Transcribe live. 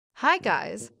Hi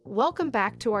guys, welcome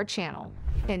back to our channel.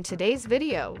 In today's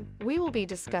video, we will be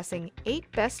discussing 8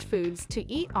 best foods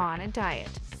to eat on a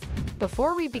diet.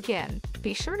 Before we begin,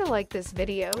 be sure to like this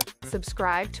video,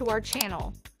 subscribe to our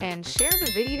channel, and share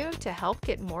the video to help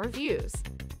get more views.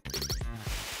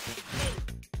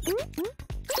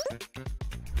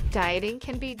 Dieting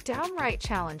can be downright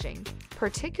challenging,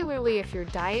 particularly if your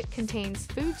diet contains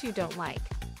foods you don't like.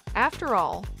 After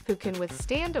all, who can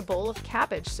withstand a bowl of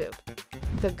cabbage soup?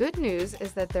 The good news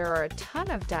is that there are a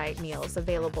ton of diet meals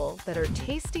available that are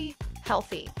tasty,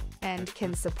 healthy, and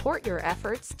can support your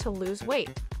efforts to lose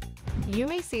weight. You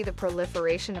may see the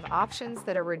proliferation of options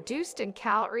that are reduced in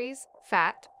calories,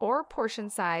 fat, or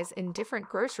portion size in different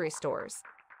grocery stores.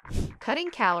 Cutting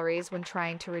calories when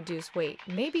trying to reduce weight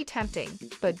may be tempting,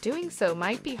 but doing so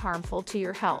might be harmful to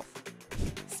your health.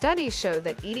 Studies show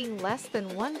that eating less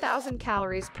than 1,000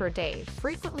 calories per day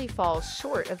frequently falls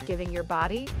short of giving your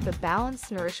body the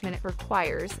balanced nourishment it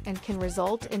requires and can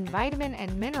result in vitamin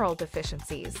and mineral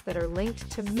deficiencies that are linked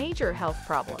to major health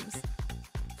problems.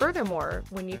 Furthermore,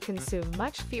 when you consume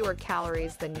much fewer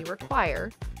calories than you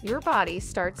require, your body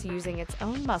starts using its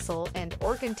own muscle and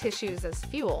organ tissues as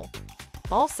fuel.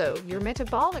 Also, your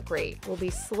metabolic rate will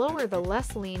be slower the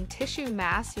less lean tissue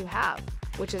mass you have,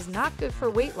 which is not good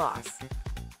for weight loss.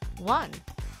 1.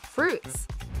 Fruits.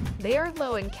 They are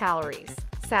low in calories,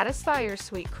 satisfy your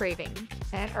sweet craving,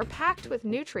 and are packed with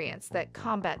nutrients that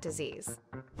combat disease.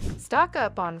 Stock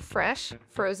up on fresh,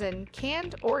 frozen,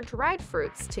 canned, or dried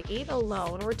fruits to eat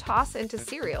alone or toss into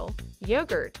cereal,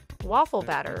 yogurt, waffle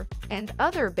batter, and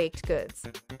other baked goods.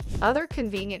 Other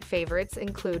convenient favorites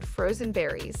include frozen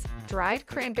berries, dried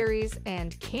cranberries,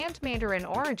 and canned mandarin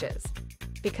oranges,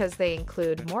 because they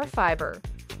include more fiber.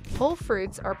 Whole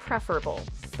fruits are preferable,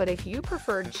 but if you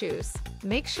prefer juice,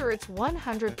 make sure it's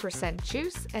 100%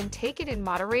 juice and take it in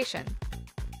moderation.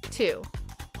 2.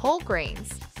 Whole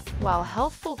grains. While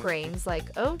healthful grains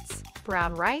like oats,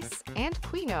 brown rice, and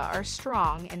quinoa are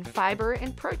strong in fiber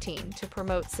and protein to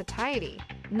promote satiety,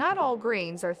 not all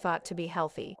grains are thought to be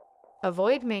healthy.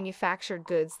 Avoid manufactured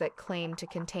goods that claim to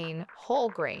contain whole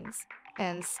grains,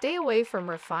 and stay away from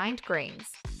refined grains.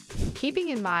 Keeping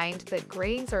in mind that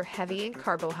grains are heavy in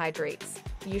carbohydrates,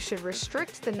 you should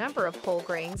restrict the number of whole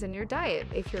grains in your diet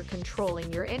if you're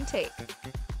controlling your intake.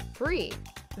 3.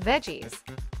 Veggies.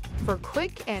 For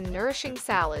quick and nourishing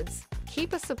salads,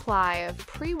 keep a supply of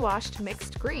pre-washed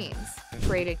mixed greens,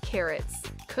 grated carrots,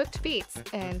 cooked beets,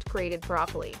 and grated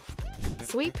broccoli.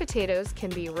 Sweet potatoes can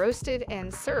be roasted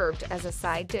and served as a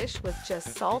side dish with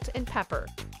just salt and pepper.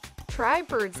 Try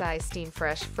bird's eye steam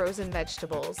fresh frozen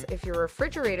vegetables if your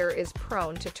refrigerator is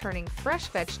prone to turning fresh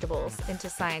vegetables into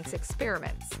science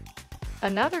experiments.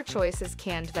 Another choice is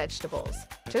canned vegetables.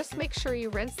 Just make sure you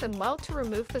rinse them well to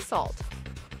remove the salt.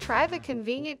 Try the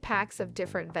convenient packs of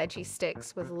different veggie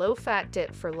sticks with low-fat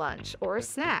dip for lunch or a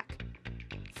snack.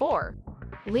 4.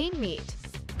 Lean meat.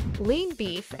 Lean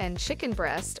beef and chicken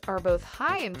breast are both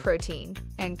high in protein,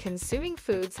 and consuming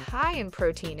foods high in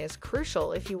protein is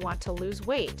crucial if you want to lose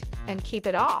weight and keep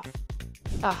it off.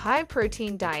 A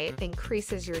high-protein diet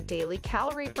increases your daily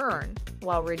calorie burn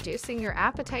while reducing your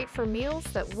appetite for meals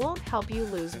that won't help you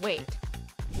lose weight.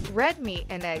 Red meat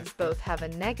and eggs both have a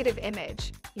negative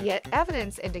image, yet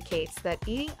evidence indicates that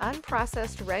eating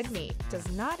unprocessed red meat does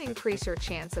not increase your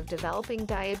chance of developing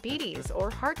diabetes or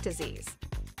heart disease.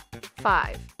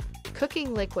 5.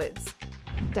 Cooking liquids.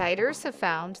 Dieters have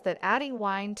found that adding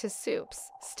wine to soups,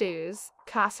 stews,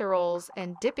 casseroles,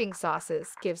 and dipping sauces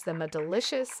gives them a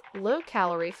delicious,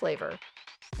 low-calorie flavor.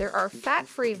 There are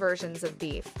fat-free versions of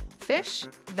beef, fish,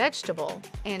 vegetable,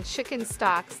 and chicken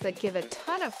stocks that give a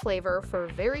ton of flavor for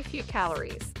very few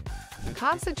calories.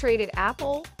 Concentrated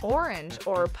apple, orange,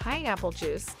 or pineapple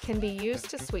juice can be used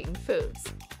to sweeten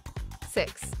foods.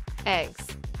 6. Eggs.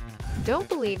 Don't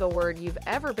believe a word you've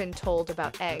ever been told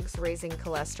about eggs raising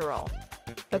cholesterol.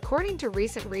 According to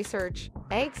recent research,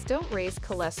 eggs don't raise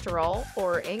cholesterol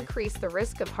or increase the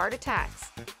risk of heart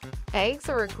attacks. Eggs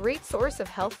are a great source of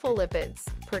healthful lipids,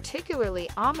 particularly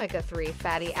omega-3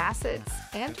 fatty acids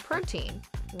and protein.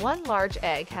 One large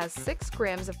egg has 6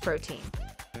 grams of protein.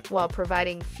 While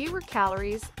providing fewer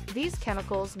calories, these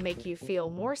chemicals make you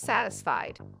feel more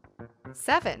satisfied.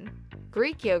 7.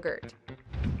 Greek yogurt.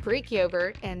 Greek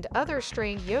yogurt and other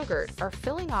strained yogurt are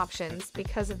filling options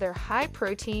because of their high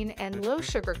protein and low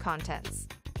sugar contents.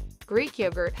 Greek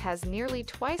yogurt has nearly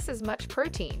twice as much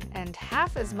protein and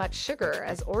half as much sugar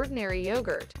as ordinary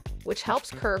yogurt, which helps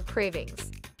curb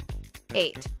cravings.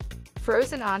 8.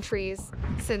 Frozen entrees.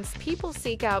 Since people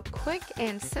seek out quick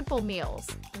and simple meals,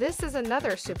 this is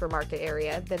another supermarket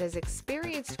area that has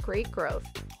experienced great growth.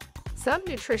 Some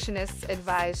nutritionists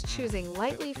advise choosing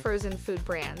lightly frozen food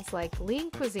brands like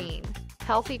Lean Cuisine,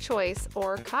 Healthy Choice,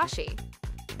 or Kashi.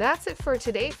 That's it for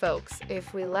today, folks.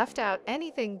 If we left out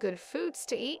anything good foods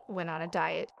to eat when on a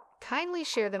diet, kindly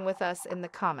share them with us in the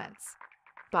comments.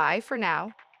 Bye for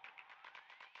now.